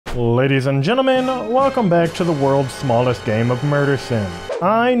Ladies and gentlemen, welcome back to the world's smallest game of murder sim.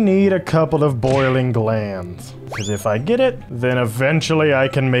 I need a couple of boiling glands, because if I get it, then eventually I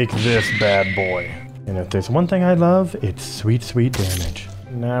can make this bad boy. And if there's one thing I love, it's sweet, sweet damage.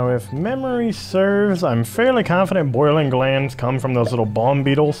 Now, if memory serves, I'm fairly confident boiling glands come from those little bomb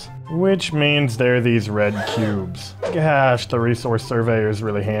beetles, which means they're these red cubes. Gosh, the resource surveyor is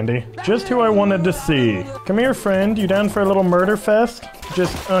really handy. Just who I wanted to see. Come here, friend. You down for a little murder fest?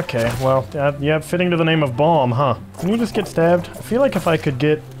 Okay, well, yeah, fitting to the name of bomb, huh? Can you just get stabbed? I feel like if I could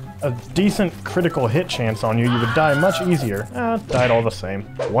get a decent critical hit chance on you, you would die much easier. Died all the same.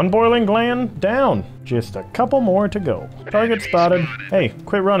 One boiling gland down. Just a couple more to go. Target spotted. Hey,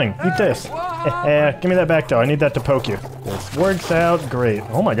 quit running. Eat this. Give me that back though. I need that to poke you. This works out great.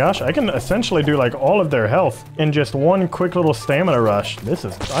 Oh my gosh, I can essentially do like all of their health in just one quick little stamina rush.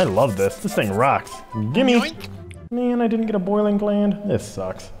 I love this. This thing rocks. Gimme. Man, I didn't get a boiling gland. This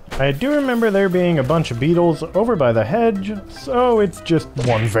sucks. I do remember there being a bunch of beetles over by the hedge, so it's just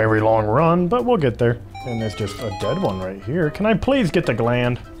one very long run, but we'll get there. And there's just a dead one right here. Can I please get the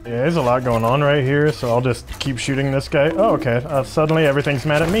gland? Yeah, there's a lot going on right here, so I'll just keep shooting this guy. Oh, okay. Suddenly everything's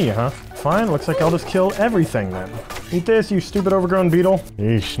mad at me, huh? Fine, looks like I'll just kill everything then. Eat this, you stupid overgrown beetle.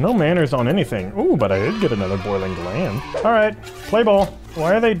 Yeesh, no manners on anything. Ooh, but I did get another boiling gland. All right, play ball.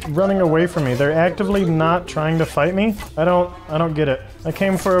 Why are they running away from me? They're actively not trying to fight me? I don't get it. I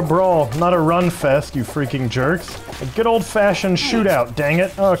came for a brawl, not a run fest, you freaking jerks. A good old-fashioned shootout, dang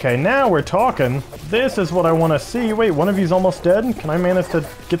it. Okay, now we're talking. This is what I want to see. Wait, one of you's almost dead? Can I manage to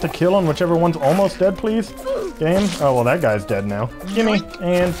get the kill on whichever one's almost dead, please? Game? Oh, well, that guy's dead now. Gimme.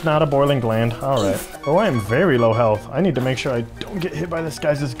 And not a boiling gland. All right. Oh, I am very low health. I need to make sure I don't get hit by this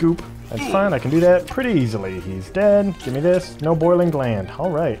guy's goop. That's fine, I can do that pretty easily. He's dead. Give me this. No boiling gland. All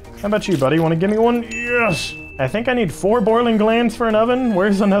right. How about you, buddy? Want to give me one? Yes! I think I need 4 boiling glands for an oven.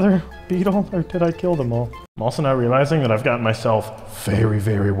 Where's another beetle? Or did I kill them all? I'm also now realizing that I've gotten myself very,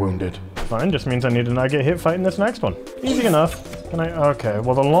 very wounded. Fine, just means I need to not get hit fighting this next one. Easy enough. Can I? Okay,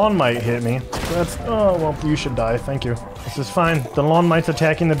 well the lawn mite hit me. Oh, well, you should die, thank you. This is fine. The lawn mite's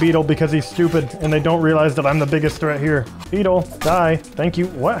attacking the beetle because he's stupid, and they don't realize that I'm the biggest threat here. Beetle, die. Thank you.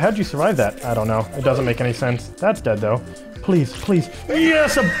 What? How'd you survive that? I don't know. It doesn't make any sense. That's dead, though. Please, please.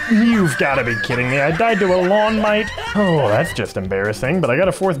 Yes, you've got to be kidding me. I died to a lawn mite. Oh, that's just embarrassing, but I got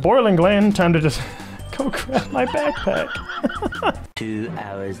a 4th boiling gland. Time to just go grab my backpack. 2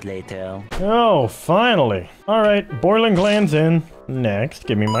 hours later. Oh, finally. All right, boiling glands in. Next,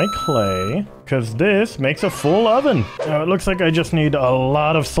 give me my clay, because this makes a full oven. Now, it looks like I just need a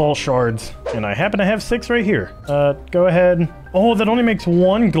lot of salt shards, and I happen to have 6 right here. Go ahead. Oh, that only makes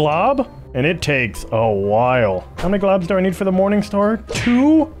 1 glob? And it takes a while. How many globs do I need for the Morning Star?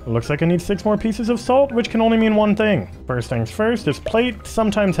 2? It looks like I need 6 more pieces of salt, which can only mean one thing. First things first, this plate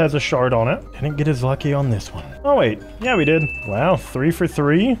sometimes has a shard on it. Didn't get as lucky on this one. Oh wait, yeah we did. Wow, 3 for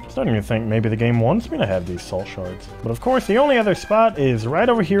 3? Starting to think maybe the game wants me to have these salt shards. But of course, the only other spot is right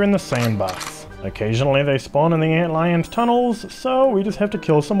over here in the sandbox. Occasionally they spawn in the antlion's tunnels, so we just have to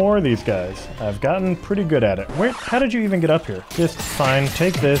kill some more of these guys. I've gotten pretty good at it. How did you even get up here? Just fine,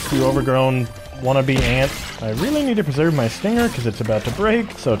 take this, you overgrown wannabe ant. I really need to preserve my stinger because it's about to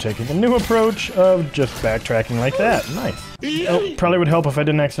break, so taking a new approach of just backtracking like that. Nice. Oh, probably would help if I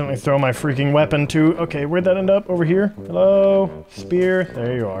didn't accidentally throw my freaking weapon too. Okay, where'd that end up? Over here? Hello? Spear?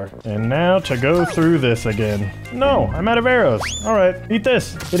 There you are. And now to go through this again. No, I'm out of arrows. All right, eat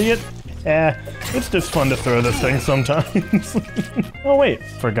this, idiot. It's just fun to throw this thing sometimes. Oh wait,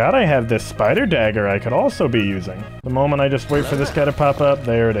 forgot I have this spider dagger I could also be using. The moment I just wait for this guy to pop up,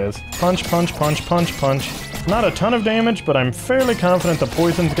 there it is. Punch, punch, punch, punch, punch. Not a ton of damage, but I'm fairly confident the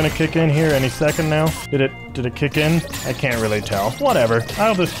poison's gonna kick in here any second now. Did it kick in? I can't really tell. Whatever,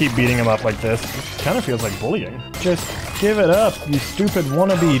 I'll just keep beating him up like this. It kind of feels like bullying. Just give it up, you stupid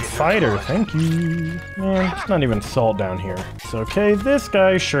wannabe fighter. Thank you. Man, it's not even salt down here. It's okay, this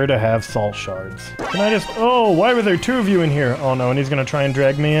guy's sure to have salt shards. Can I just... Oh, why were there 2 of you in here? Oh no, and he's gonna try and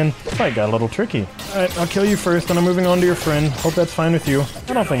drag me in. Fight got a little tricky. Alright, I'll kill you first, then I'm moving on to your friend. Hope that's fine with you.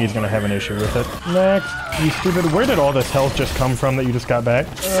 I don't think he's gonna have an issue with it. Next. You stupid, where did all this health just come from that you just got back?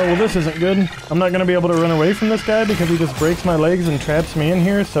 Well, this isn't good. I'm not gonna be able to run away from this guy because he just breaks my legs and traps me in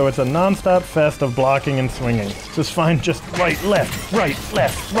here, so it's a non-stop fest of blocking and swinging. This is fine, just right, left, right,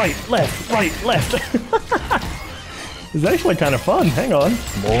 left, right, left, right, left. is actually kind of fun. Hang on.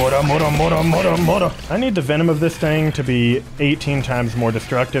 I need the venom of this thing to be 18 times more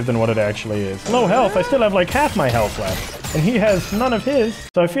destructive than what it actually is. Low health, I still have like half my health left. And he has none of his,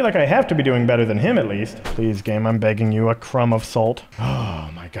 so I feel like I have to be doing better than him at least. Please, game, I'm begging you, a crumb of salt. Oh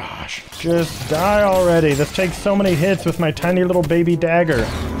my gosh. Just die already. This takes so many hits with my tiny little baby dagger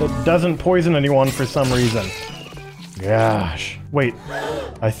that doesn't poison anyone for some reason. Gosh. Wait,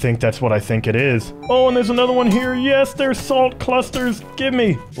 I think that's what I think it is. Oh, and there's another one here. Yes, there's salt clusters. Give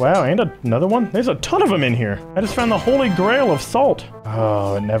me. Wow, and another one? There's a ton of them in here. I just found the holy grail of salt.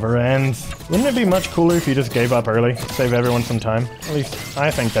 Oh, it never ends. Wouldn't it be much cooler if you just gave up early? Save everyone some time? At least, I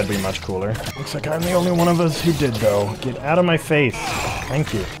think that'd be much cooler. Looks like I'm the only one of us who did, though. Get out of my face.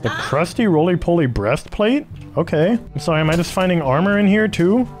 Thank you. The crusty roly-poly breastplate? Okay. I'm sorry, am I just finding armor in here,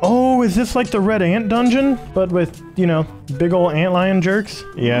 too? Oh, is this like the red ant dungeon? But with, you know, big ol' antlion jerks?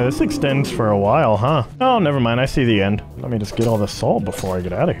 Yeah, this extends for a while, huh? Oh, never mind, I see the end. Let me just get all the salt before I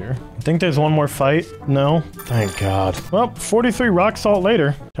get out of here. I think there's one more fight. No? Thank God. Well, 43 rock salt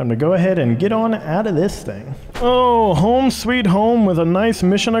later. Time to go ahead and get on out of this thing. Oh, home sweet home with a nice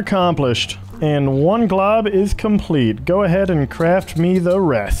mission accomplished. And one glob is complete. Go ahead and craft me the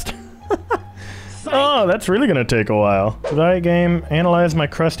rest. Oh, that's really gonna take a while. Right, game, analyze my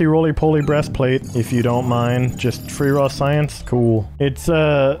crusty roly-poly breastplate, if you don't mind. Just free raw science? Cool. It's,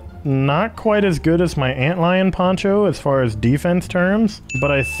 not quite as good as my antlion poncho as far as defense terms, but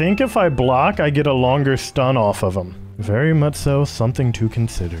I think if I block, I get a longer stun off of them. Very much so, something to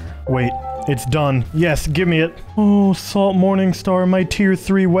consider. Wait, it's done. Yes, give me it. Oh, Salt Morningstar, my tier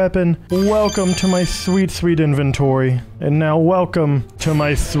 3 weapon. Welcome to my sweet, sweet inventory. And now welcome to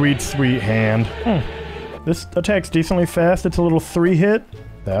my sweet, sweet hand. This attack's decently fast. It's a little 3-hit.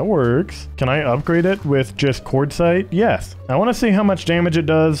 That works. Can I upgrade it with just Quartzite? Yes. I want to see how much damage it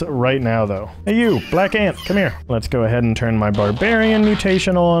does right now, though. Hey, you, Black Ant, come here. Let's go ahead and turn my Barbarian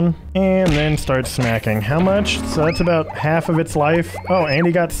mutation on, and then start smacking. How much? So that's about half of its life. Oh, and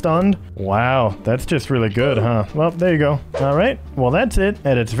he got stunned? Wow, that's just really good, huh? Well, there you go. All right, well, that's it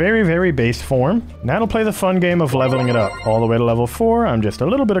at its very, very base form. Now to play the fun game of leveling it up. All the way to level 4. I'm just a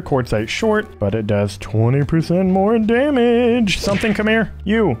little bit of Quartzite short, but it does 20% more damage. Something, come here.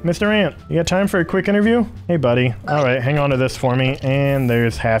 You, Mr. Ant, you got time for a quick interview? Hey, buddy. All right, hang on to this for me. And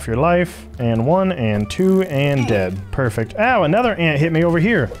there's half your life. And 1, and 2, and dead. Perfect. Ow, another ant hit me over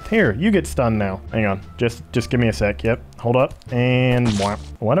here. Here, you get stunned now. Hang on. Just give me a sec. Yep. Hold up. And whap.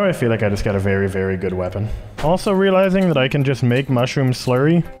 Why do I feel like I just got a very, very good weapon? Also realizing that I can just make mushroom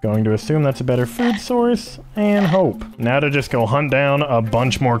slurry. Going to assume that's a better food source. And hope. Now to just go hunt down a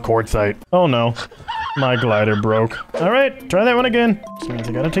bunch more quartzite. Oh no. My glider broke. Alright, try that one again. This means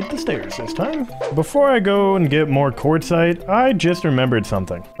I gotta take the stairs this time. Before I go and get more quartzite, I just remembered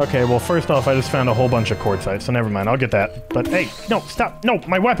something. Okay, well first off, I just found a whole bunch of quartzite, so never mind, I'll get that. But hey, no, stop, no,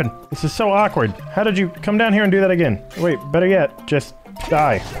 my weapon! This is so awkward. How did you come down here and do that again? Wait, better yet, just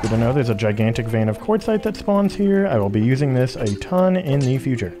die. Good to know there's a gigantic vein of quartzite that spawns here. I will be using this a ton in the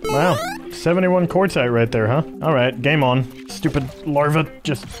future. Wow, 71 quartzite right there, huh? Alright, game on. Stupid larva,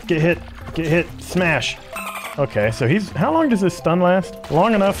 just get hit, smash. Okay, so how long does this stun last?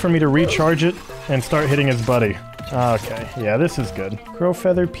 Long enough for me to recharge it and start hitting his buddy. Okay, yeah, this is good. Crow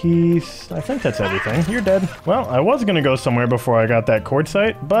feather piece. I think that's everything. You're dead. Well, I was gonna go somewhere before I got that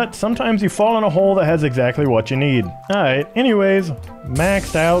quartzite, but sometimes you fall in a hole that has exactly what you need. Alright, anyways,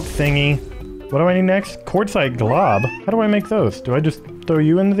 maxed out thingy. What do I need next? Quartzite glob? How do I make those? Do I just throw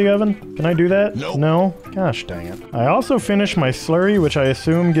you into the oven? Can I do that? Nope. No? Gosh dang it. I also finished my slurry, which I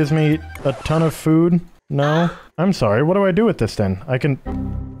assume gives me a ton of food. No? I'm sorry, what do I do with this then? I can...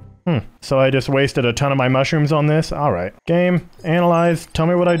 So I just wasted a ton of my mushrooms on this? Alright. Game, analyze, tell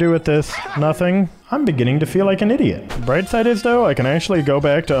me what I do with this. Nothing. I'm beginning to feel like an idiot. Bright side is, though, I can actually go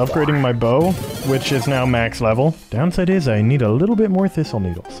back to upgrading my bow, which is now max level. Downside is I need a little bit more thistle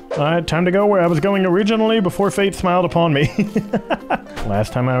needles. Alright, time to go where I was going originally before fate smiled upon me.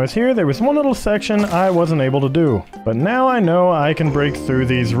 Last time I was here, there was one little section I wasn't able to do. But now I know I can break through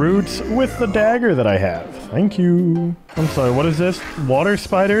these roots with the dagger that I have. Thank you. I'm sorry, what is this? Water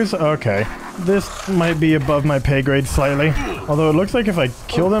spiders? Okay. This might be above my pay grade slightly. Although it looks like if I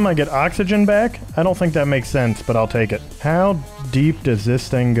kill them, I get oxygen back. I don't think that makes sense, but I'll take it. How deep does this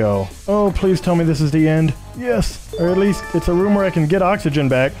thing go? Oh, please tell me this is the end. Yes, or at least it's a room where I can get oxygen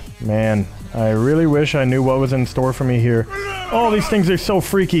back. Man, I really wish I knew what was in store for me here. Oh, these things are so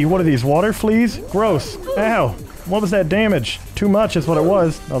freaky. What are these, water fleas? Gross. Ow. What was that damage? Too much is what it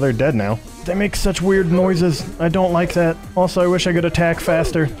was. Oh, they're dead now. They make such weird noises. I don't like that. Also, I wish I could attack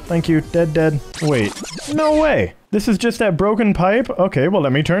faster. Thank you. Dead, dead. Wait. No way. This is just that broken pipe? Okay, well,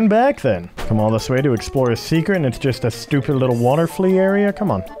 let me turn back then. Come all this way to explore a secret and it's just a stupid little water flea area? Come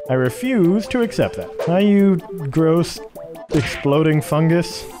on. I refuse to accept that. Hi, you gross exploding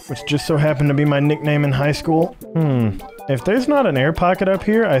fungus, which just so happened to be my nickname in high school. If there's not an air pocket up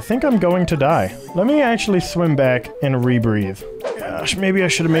here, I think I'm going to die. Let me actually swim back and rebreathe. Gosh, maybe I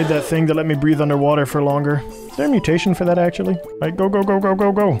should have made that thing to let me breathe underwater for longer. Is there a mutation for that, actually? Right, go, go, go, go,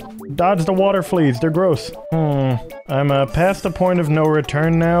 go, go. Dodge the water fleas, they're gross. I'm past the point of no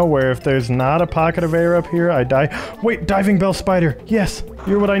return now, where if there's not a pocket of air up here, I die. Wait, diving bell spider. Yes,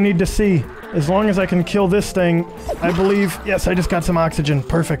 you're what I need to see. As long as I can kill this thing, I believe. Yes, I just got some oxygen.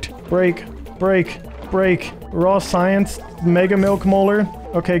 Perfect. Break, break, break. Raw science, mega milk molar.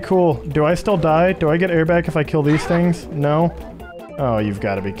 Okay, cool. Do I still die? Do I get air back if I kill these things? No? Oh, you've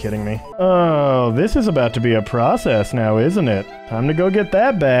got to be kidding me. Oh, this is about to be a process now, isn't it? Time to go get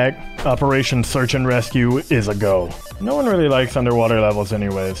that back. Operation Search and Rescue is a go. No one really likes underwater levels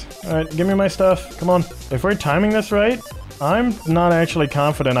anyways. Alright, give me my stuff. Come on. If we're timing this right, I'm not actually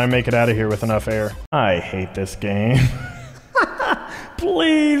confident I make it out of here with enough air. I hate this game.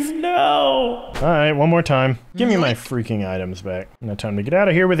 Please, no! Alright, one more time. Give me my freaking items back. Now time to get out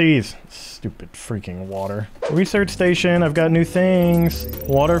of here with ease. Stupid freaking water. Research station, I've got new things.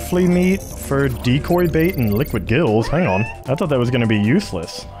 Water flea meat for decoy bait and liquid gills. Hang on. I thought that was gonna be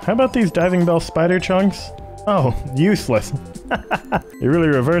useless. How about these diving bell spider chunks? Oh, useless. You really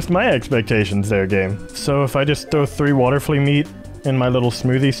reversed my expectations there, game. So if I just throw 3 water flea meat in my little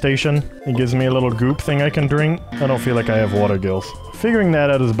smoothie station, it gives me a little goop thing I can drink. I don't feel like I have water gills. Figuring that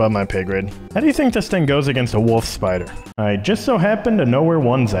out is above my pay grade. How do you think this thing goes against a wolf spider? I just so happen to know where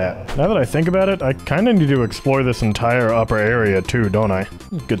one's at. Now that I think about it, I kinda need to explore this entire upper area too, don't I?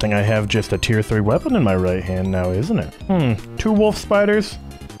 Good thing I have just a tier 3 weapon in my right hand now, isn't it? 2 wolf spiders?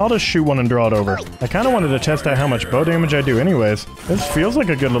 I'll just shoot one and draw it over. I kinda wanted to test out how much bow damage I do anyways. This feels like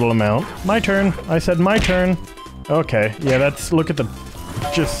a good little amount. My turn. I said my turn. Okay, yeah, look at the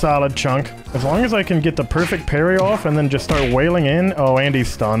just solid chunk. As long as I can get the perfect parry off and then just start wailing in. Oh, and he's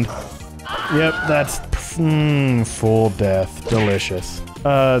stunned. Yep, that's full death. Delicious.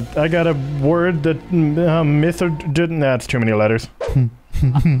 I got a word that that's too many letters.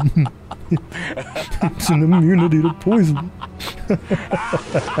 It's an immunity to poison.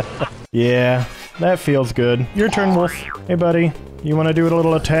 Yeah, that feels good. Your turn, Wolf. Hey, buddy. You want to do a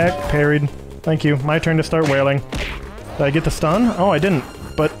little attack? Parried. Thank you. My turn to start wailing. Did I get the stun? Oh, I didn't.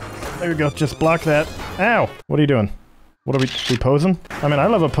 But there we go. Just block that. Ow! What are you doing? What are we posing? I mean, I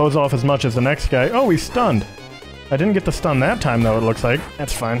love a pose off as much as the next guy. Oh, he's stunned. I didn't get the stun that time, though, it looks like.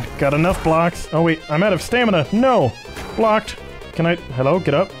 That's fine. Got enough blocks. Oh, wait. I'm out of stamina. No! Blocked. Can I... Hello?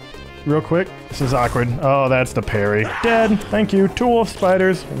 Get up. Real quick. This is awkward. Oh, that's the parry. Dead. Thank you. 2 wolf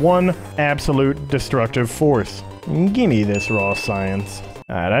spiders. 1 absolute destructive force. Gimme this raw science.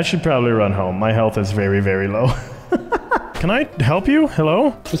 Alright, I should probably run home. My health is very, very low. Can I help you?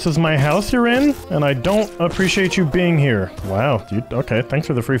 Hello? This is my house you're in, and I don't appreciate you being here. Wow, okay, thanks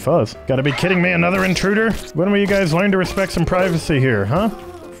for the free fuzz. Gotta be kidding me, another intruder? When will you guys learn to respect some privacy here, huh?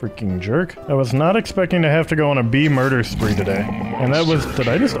 Freaking jerk. I was not expecting to have to go on a bee murder spree today. And that was, did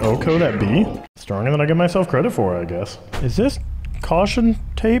I just OHKO that bee? Stronger than I give myself credit for, I guess. Is this caution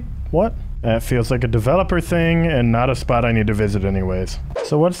tape? What? That feels like a developer thing, and not a spot I need to visit anyways.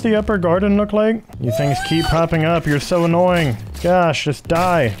 So what's the upper garden look like? You things keep popping up, you're so annoying. Gosh, just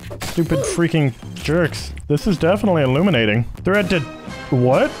die. Stupid freaking jerks. This is definitely illuminating. Threat to...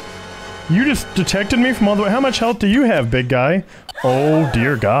 What? You just detected me from all the way... How much health do you have, big guy? Oh,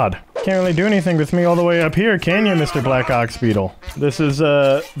 dear God. Can't really do anything with me all the way up here, can you, Mr. Black Ox Beetle? This is,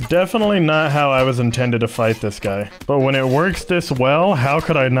 definitely not how I was intended to fight this guy. But when it works this well, how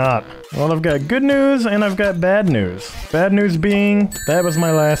could I not? Well, I've got good news and I've got bad news. Bad news being, that was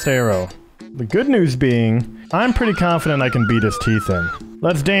my last arrow. The good news being, I'm pretty confident I can beat his teeth in.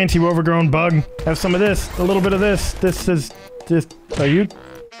 Let's dance, you overgrown bug. Have some of this, a little bit of this. This is, are you?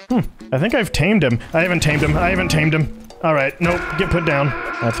 I think I've tamed him. I haven't tamed him. Alright, nope, get put down.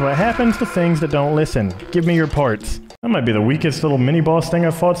 That's what happens to things that don't listen. Give me your parts. That might be the weakest little mini-boss thing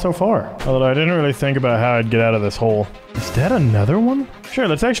I've fought so far. Although I didn't really think about how I'd get out of this hole. Is that another one? Sure,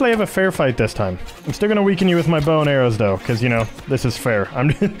 let's actually have a fair fight this time. I'm still gonna weaken you with my bow and arrows though, because, you know, this is fair. I'm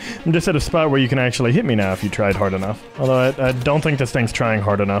just at a spot where you can actually hit me now if you tried hard enough. Although I don't think this thing's trying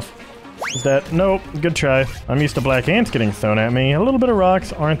hard enough. Is that... Nope. Good try. I'm used to black ants getting thrown at me. A little bit of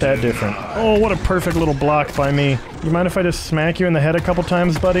rocks aren't that different. Oh, what a perfect little block by me. You mind if I just smack you in the head a couple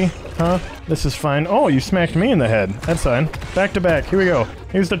times, buddy? Huh? This is fine. Oh, you smacked me in the head. That's fine. Back to back. Here we go.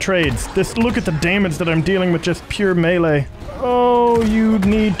 Here's the trades. Look at the damage that I'm dealing with just pure melee. Oh, you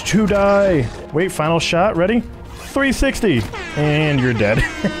need to die. Wait, final shot. Ready? 360. And you're dead.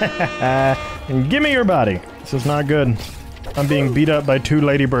 And give me your body. This is not good. I'm being beat up by 2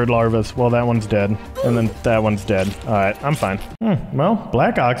 ladybird larvas. Well, that one's dead. And then that one's dead. Alright, I'm fine. Well,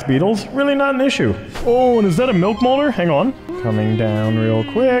 black ox beetles, really not an issue. Oh, and is that a milk molder? Hang on. Coming down real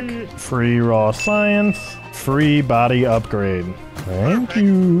quick. Free raw science. Free body upgrade. Thank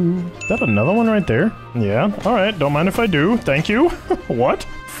you. Is that another one right there? Yeah, alright, don't mind if I do. Thank you. What?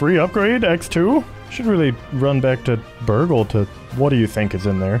 Free upgrade, X2? Should really run back to Burgle to... What do you think is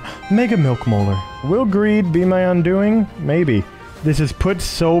in there? Mega Milk Molar. Will greed be my undoing? Maybe. This is put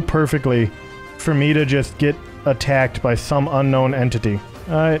so perfectly for me to just get attacked by some unknown entity.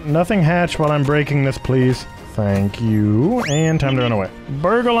 Alright, nothing hatch while I'm breaking this, please. Thank you. And time to run away.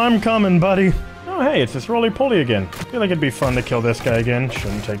 Burgle, I'm coming, buddy. Oh, hey, it's this roly-poly again. I feel like it'd be fun to kill this guy again.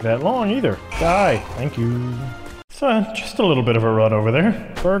 Shouldn't take that long, either. Die. Thank you. Just a little bit of a run over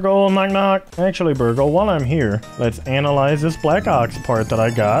there. Burgle, knock knock. Actually, Burgle, while I'm here, let's analyze this black ox part that I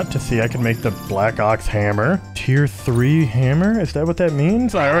got to see I can make the black ox hammer. Tier 3 hammer? Is that what that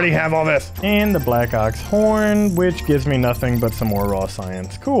means? I already have all this. And the black ox horn, which gives me nothing but some more raw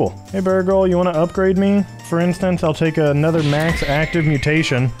science. Cool. Hey, Burgle, you want to upgrade me? For instance, I'll take another max active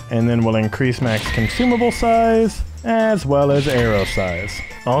mutation, and then we'll increase max consumable size, as well as arrow size.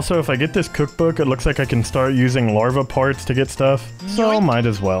 Also, if I get this cookbook, it looks like I can start using larva parts to get stuff, so might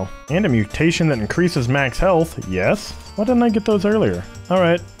as well. And a mutation that increases max health, yes? Why didn't I get those earlier?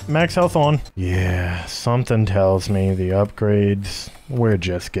 Alright, max health on. Yeah, something tells me the upgrades, we're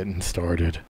just getting started.